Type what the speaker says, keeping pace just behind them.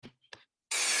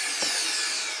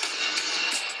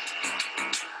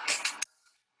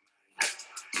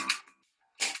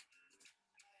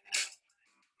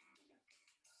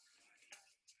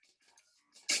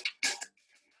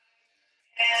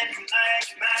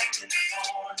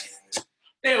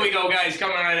There we go, guys.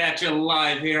 Coming right at you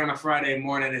live here on a Friday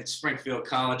morning at Springfield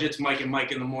College. It's Mike and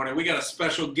Mike in the morning. We got a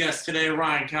special guest today,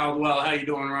 Ryan Caldwell. How you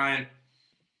doing, Ryan?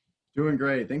 Doing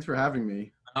great. Thanks for having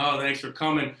me. Oh, thanks for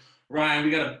coming, Ryan. We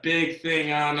got a big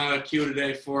thing on queue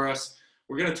today for us.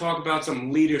 We're going to talk about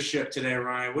some leadership today,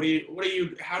 Ryan.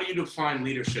 How do you define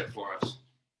leadership for us?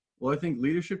 Well, I think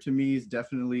leadership to me is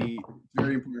definitely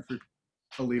very important for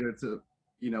a leader to,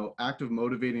 act of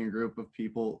motivating a group of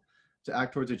people to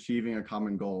act towards achieving a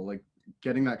common goal. Like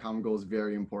getting that common goal is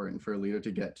very important for a leader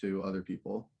to get to other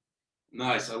people.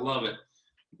 Nice. I love it.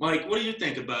 Mike, what do you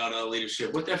think about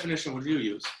leadership? What definition would you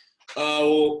use?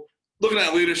 Well, looking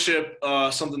at leadership,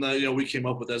 something that we came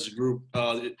up with as a group.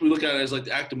 We look at it as like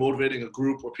the act of motivating a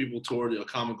group or people toward a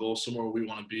common goal, somewhere where we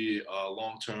want to be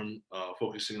long term,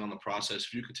 focusing on the process.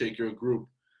 If you could take your group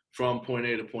from point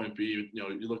A to point B,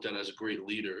 you looked at it as a great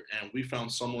leader, and we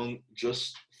found someone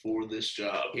just for this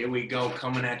job. Here we go,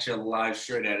 coming at you live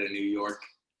straight out of New York.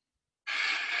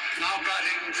 Now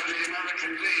batting for the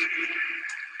American League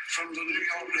from the New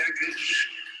York Yankees,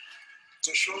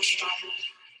 the shortstop,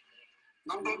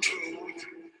 number 2,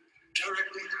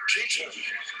 Derek Jeter.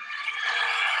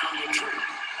 Number 2.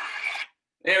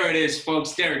 There it is,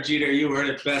 folks. Derek Jeter, you heard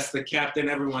it best. The captain,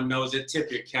 everyone knows it.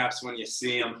 Tip your caps when you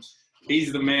see him.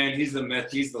 He's the man. He's the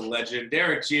myth. He's the legend.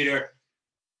 Derek Jeter,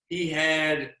 he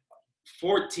had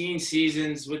 14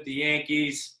 seasons with the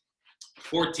Yankees,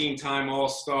 14-time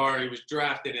All-Star. He was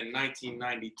drafted in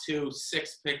 1992,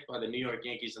 6th pick by the New York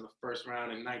Yankees in the first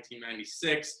round in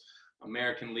 1996,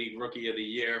 American League Rookie of the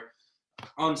Year.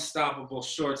 Unstoppable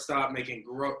shortstop, making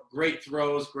great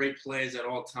throws, great plays at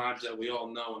all times that we all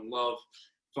know and love.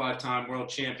 5-time world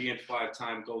champion,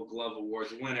 5-time Gold Glove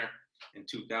Awards winner. In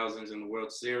 2000s in the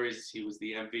World Series, he was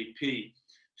the MVP.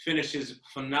 Finished his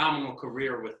phenomenal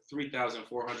career with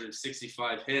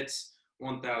 3,465 hits,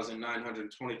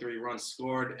 1,923 runs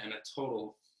scored, and a total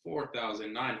of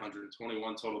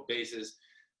 4,921 total bases.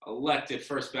 Elected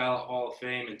first ballot Hall of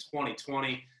Fame in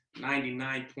 2020.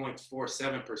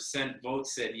 99.47%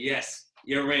 votes said, yes,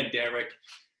 you're in, Derek.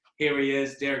 Here he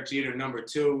is, Derek Jeter, number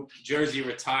 2. Jersey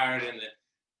retired in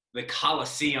the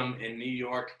Coliseum in New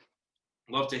York.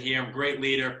 Love to hear him. Great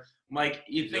leader. Mike,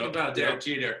 you think about Derek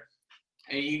Jeter,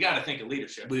 and you got to think of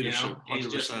leadership. Leadership, 100%.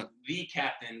 He's just the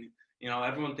captain,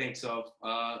 everyone thinks of.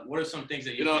 What are some things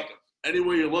that you think of?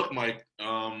 Anywhere you look, Mike,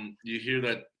 you hear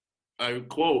that. I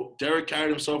quote, Derek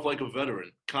carried himself like a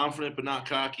veteran, confident but not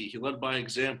cocky. He led by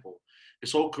example.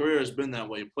 His whole career has been that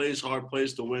way. He plays hard,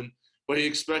 plays to win, but he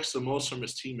expects the most from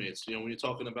his teammates. When you're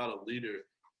talking about a leader,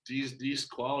 these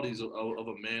qualities of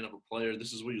a man, of a player,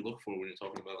 this is what you look for when you're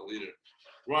talking about a leader.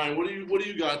 Ryan, what do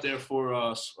you got there for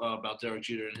us about Derek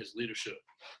Jeter and his leadership?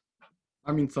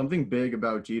 I mean, something big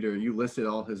about Jeter, you listed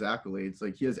all his accolades.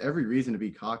 Like, he has every reason to be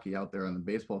cocky out there on the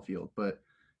baseball field, but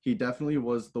he definitely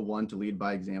was the one to lead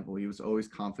by example. He was always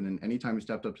confident. Anytime he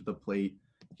stepped up to the plate,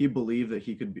 he believed that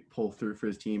he could pull through for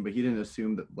his team, but he didn't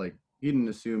assume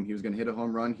he was going to hit a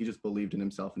home run. He just believed in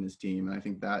himself and his team, and I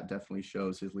think that definitely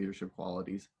shows his leadership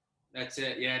qualities. That's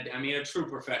it, yeah. I mean, a true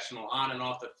professional on and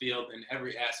off the field in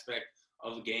every aspect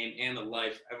of the game and the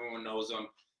life. Everyone knows him.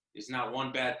 There's not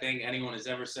one bad thing anyone has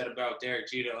ever said about Derek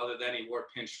Jeter other than he wore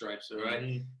pinstripes, all right?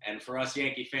 Mm-hmm. And for us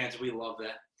Yankee fans, we love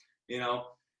that.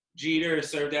 Jeter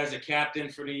served as a captain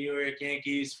for the New York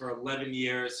Yankees for 11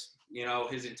 years.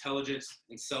 His intelligence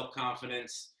and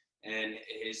self-confidence and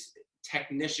his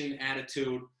technician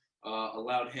attitude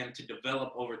allowed him to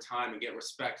develop over time and get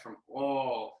respect from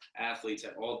all athletes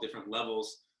at all different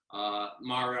levels.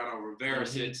 Mariano Rivera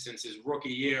said since his rookie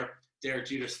year, Derek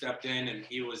Jeter stepped in and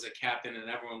he was a captain, and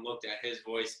everyone looked at his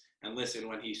voice and listened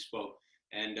when he spoke.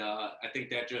 And I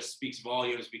think that just speaks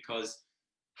volumes, because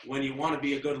when you want to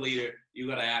be a good leader, you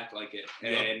got to act like it.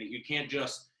 Yep. And you can't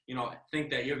just, think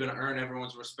that you're going to earn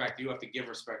everyone's respect. You have to give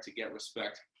respect to get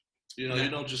respect. You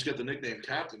don't just get the nickname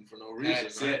captain for no reason.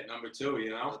 That's it. Number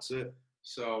 2, That's it.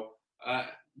 So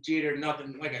Jeter,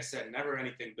 nothing, like I said, never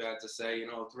anything bad to say.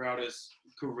 Throughout his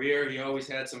career, he always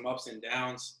had some ups and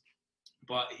downs,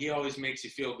 but he always makes you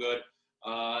feel good.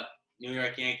 New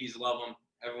York Yankees love him.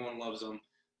 Everyone loves him.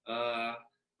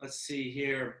 Let's see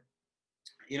here.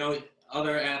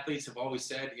 Other athletes have always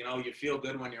said, you feel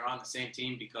good when you're on the same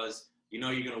team because you're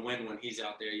going to win when he's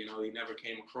out there. He never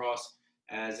came across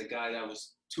as a guy that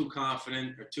was too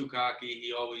confident or too cocky.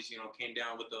 He always, came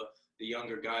down with the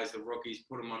younger guys, the rookies,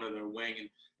 put them under their wing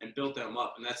and built them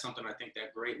up. And that's something I think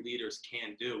that great leaders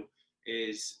can do,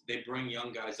 is they bring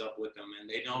young guys up with them, and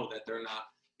they know that they're not,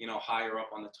 higher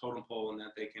up on the totem pole, and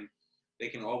that they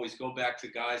can always go back to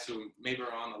guys who maybe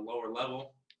are on a lower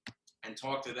level and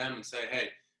talk to them and say,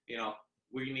 hey,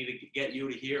 we need to get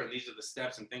you to here, and these are the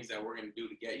steps and things that we're going to do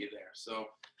to get you there. So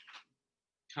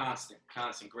constant,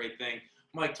 great thing.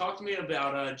 Mike, talk to me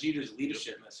about Jeter's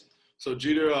leadership mission. So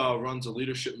Jeter runs a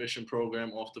leadership mission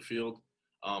program off the field.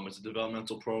 It's a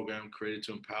developmental program created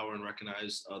to empower and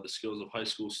recognize the skills of high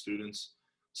school students.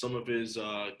 Some of his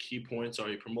key points are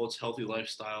he promotes healthy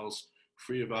lifestyles,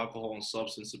 free of alcohol and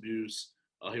substance abuse.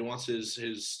 He wants his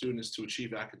students to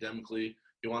achieve academically.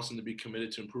 He wants them to be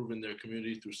committed to improving their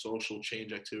community through social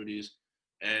change activities.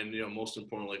 And, most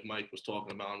important, like Mike was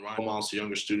talking about, role models to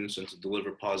younger students and to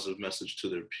deliver positive message to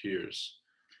their peers.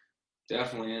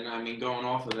 Definitely. And I mean, going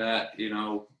off of that,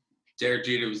 Derek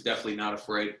Jeter was definitely not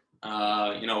afraid.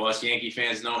 Us Yankee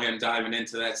fans know him diving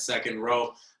into that second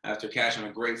row after catching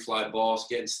a great fly ball,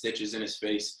 getting stitches in his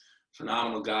face.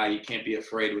 Phenomenal guy. You can't be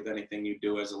afraid with anything you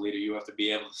do as a leader. You have to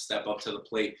be able to step up to the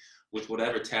plate with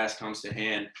whatever task comes to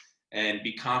hand and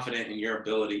be confident in your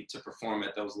ability to perform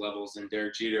at those levels. And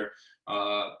Derek Jeter,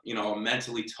 a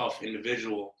mentally tough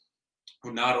individual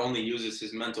who not only uses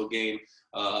his mental game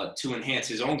to enhance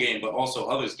his own game, but also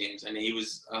others' games. And he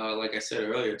was, like I said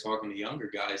earlier, talking to younger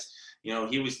guys,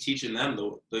 he was teaching them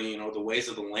the ways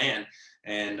of the land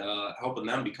and helping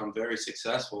them become very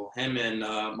successful. Him and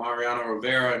Mariano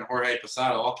Rivera and Jorge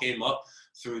Posada all came up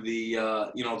through the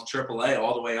AAA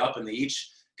all the way up, and they each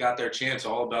got their chance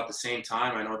all about the same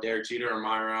time. I know Derek Jeter and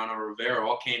Mariano Rivera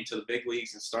all came to the big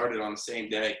leagues and started on the same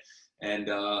day. And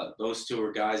those two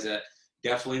are guys that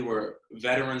definitely were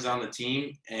veterans on the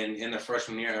team. And in the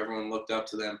freshman year, everyone looked up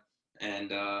to them,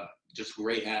 and just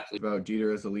great athletes. About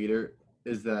Jeter as a leader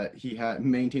is that he had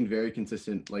maintained very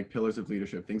consistent pillars of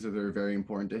leadership, things that are very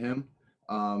important to him.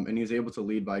 And he was able to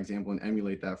lead by example and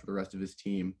emulate that for the rest of his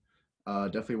team.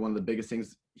 Definitely one of the biggest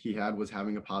things he had was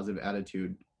having a positive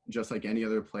attitude. Just like any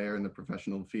other player in the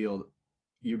professional field,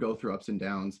 you go through ups and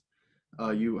downs.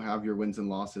 You have your wins and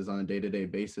losses on a day-to-day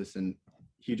basis, and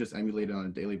he just emulated on a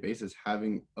daily basis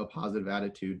having a positive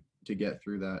attitude to get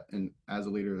through that. And as a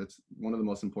leader, that's one of the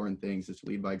most important things, is to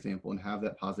lead by example and have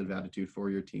that positive attitude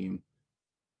for your team.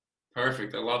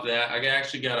 Perfect. I love that. I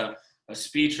actually got a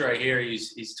speech right here.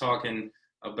 He's talking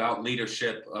about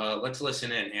leadership. Let's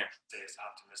listen in here. Stay as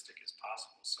optimistic as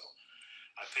possible. So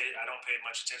I don't pay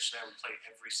much attention to that. We play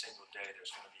every single day.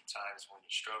 There's going to be times when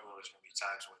you struggle. There's going to be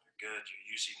times when you're good. You're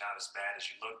usually not as bad as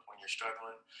you look when you're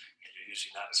struggling, and you're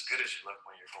usually not as good as you look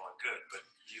when you're going good. But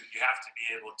you have to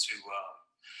be able to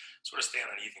sort of stay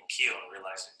on an even keel and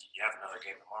realize that you have another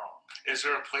game tomorrow. Is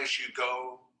there a place you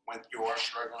go when you are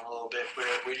struggling a little bit? Where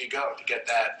do you go to get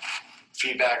that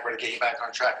feedback or to get you back on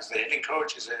track? Is it hitting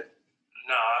coach? Is it?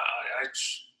 No,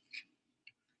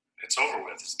 it's over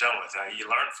with. It's done with. You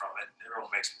learn from it. Everyone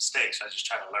makes mistakes. I just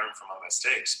try to learn from my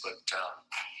mistakes, but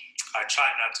I try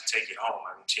not to take it home.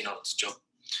 I mean, it's a joke.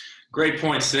 Great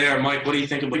points there, Mike. What do you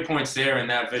think of big points there in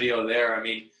that video there? I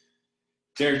mean,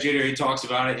 Derek Jeter, he talks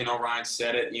about it. Ryan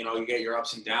said it. You get your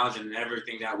ups and downs, and in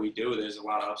everything that we do, there's a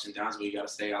lot of ups and downs, but you got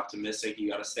to stay optimistic. You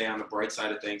got to stay on the bright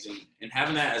side of things, and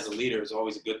having that as a leader is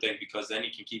always a good thing, because then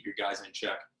you can keep your guys in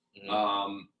check.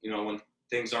 Mm-hmm. When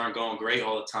things aren't going great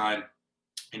all the time,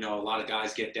 a lot of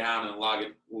guys get down, and a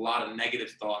lot of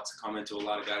negative thoughts come into a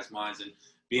lot of guys' minds. And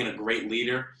being a great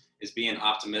leader is being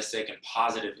optimistic and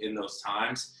positive in those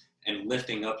times, and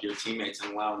lifting up your teammates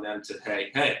and allowing them to,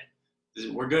 hey,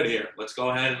 we're good here. Let's go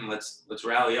ahead and let's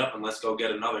rally up and let's go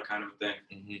get another kind of thing.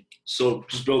 Mm-hmm. So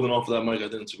just building off of that, Mike, I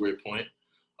think it's a great point.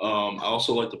 I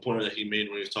also like the point that he made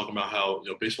when he was talking about how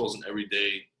baseball is an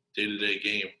everyday, day-to-day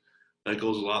game that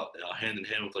goes a lot hand in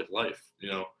hand with life.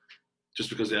 Just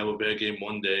because they have a bad game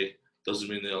one day doesn't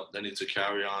mean they need to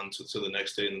carry on to the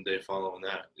next day and the day following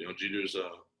that.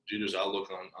 Jeter's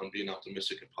outlook on being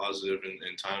optimistic and positive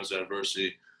in times of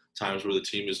adversity, times where the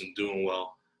team isn't doing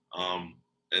well.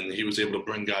 And he was able to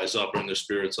bring guys up, bring their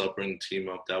spirits up, bring the team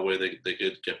up. That way they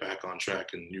could get back on track,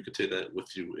 and you could take that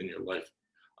with you in your life,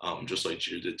 just like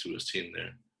Jeter did to his team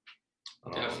there.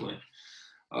 Definitely.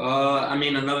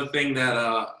 Another thing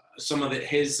that some of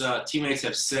his teammates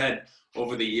have said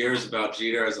over the years about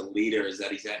Jeter as a leader is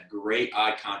that he's had great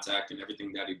eye contact in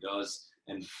everything that he does,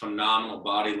 and phenomenal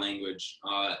body language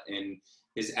in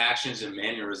his actions and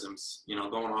mannerisms.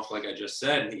 Going off like I just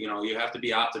said, you have to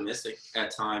be optimistic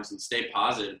at times and stay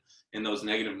positive in those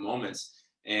negative moments.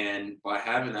 And by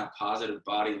having that positive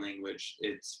body language,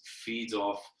 it feeds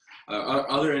off.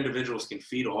 Other individuals can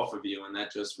feed off of you, and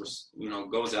that just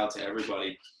goes out to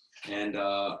everybody. And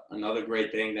another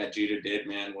great thing that Jeter did,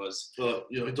 man, was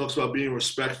he talks about being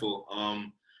respectful.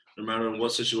 No matter in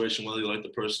what situation, whether you like the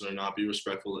person or not, be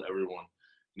respectful to everyone.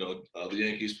 The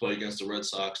Yankees play against the Red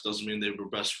Sox. Doesn't mean they were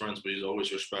best friends, but he's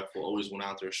always respectful. Always went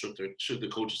out there, shook the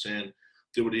coach's hand,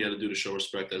 did what he had to do to show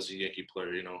respect as a Yankee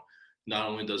player. Not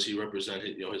only does he represent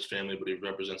his family, but he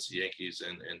represents the Yankees,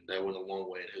 and that went a long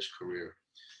way in his career.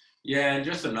 Yeah, and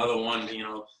just another one,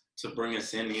 to bring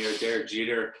us in here, Derek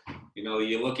Jeter.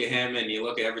 You look at him and you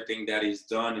look at everything that he's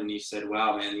done, and you said,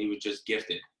 "Wow, man, he was just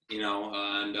gifted."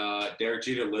 And Derek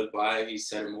Jeter lived by it. He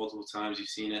said it multiple times. You've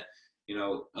seen it.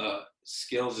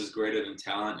 Skills is greater than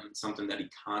talent, and something that he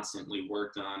constantly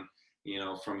worked on.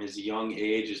 From his young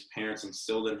age, his parents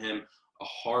instilled in him a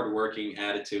hard-working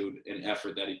attitude and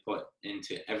effort that he put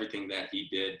into everything that he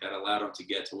did that allowed him to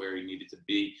get to where he needed to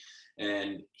be.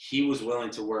 And he was willing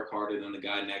to work harder than the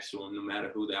guy next to him, no matter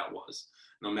who that was.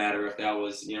 No matter if that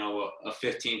was, a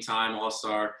 15-time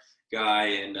All-Star guy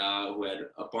and who had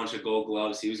a bunch of gold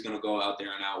gloves, he was going to go out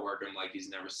there and outwork him like he's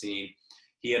never seen.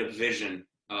 He had a vision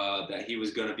that he was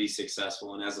going to be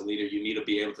successful. And as a leader, you need to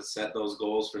be able to set those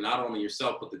goals for not only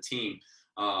yourself, but the team.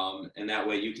 And that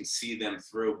way you can see them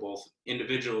through both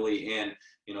individually and,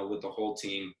 with the whole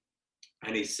team.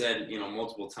 And he said,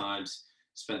 multiple times,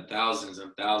 spent thousands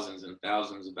and thousands and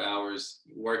thousands of hours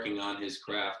working on his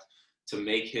craft to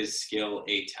make his skill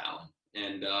a talent.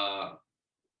 And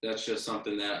that's just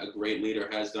something that a great leader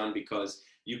has done, because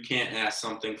you can't ask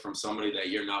something from somebody that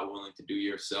you're not willing to do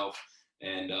yourself.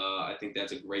 And I think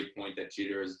that's a great point that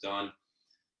Jeter has done.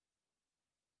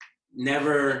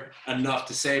 Never enough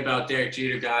to say about Derek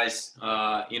Jeter, guys.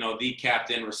 The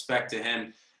captain, respect to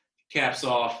him. Caps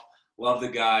off. Love the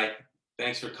guy.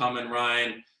 Thanks for coming,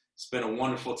 Ryan. It's been a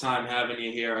wonderful time having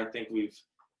you here. I think we've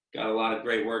got a lot of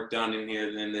great work done in here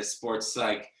in this Sports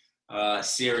Psych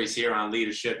series here on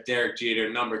leadership. Derek Jeter,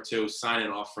 number 2,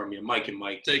 signing off from you. Mike and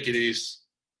Mike. Take it easy.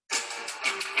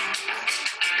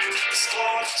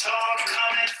 Sports talk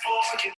coming for you.